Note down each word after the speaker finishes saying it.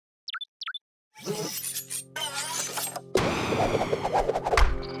The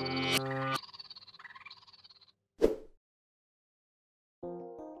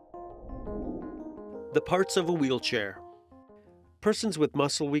parts of a wheelchair. Persons with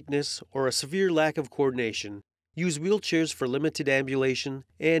muscle weakness or a severe lack of coordination use wheelchairs for limited ambulation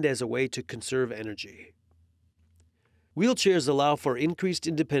and as a way to conserve energy. Wheelchairs allow for increased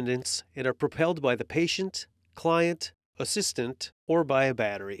independence and are propelled by the patient, client, assistant, or by a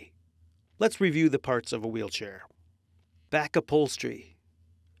battery. Let's review the parts of a wheelchair. Back upholstery,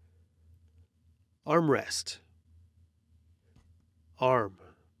 armrest, arm,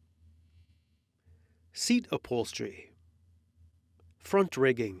 seat upholstery, front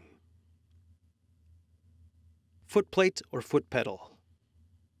rigging, footplate or foot pedal,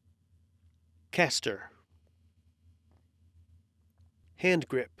 caster, hand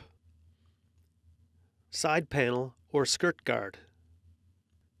grip, side panel or skirt guard,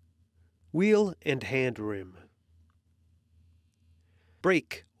 wheel and hand rim,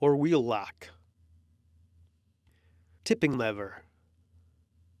 brake or wheel lock, tipping lever,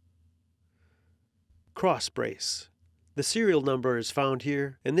 cross brace. The serial number is found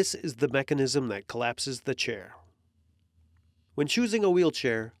here, and this is the mechanism that collapses the chair. When choosing a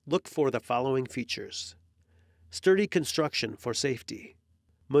wheelchair, look for the following features: sturdy construction for safety,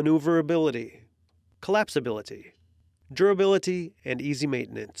 maneuverability, collapsibility, durability and easy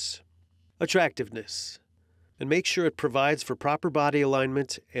maintenance, attractiveness, and make sure it provides for proper body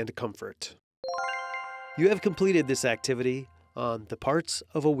alignment and comfort. You have completed this activity on the parts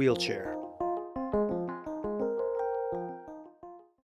of a wheelchair.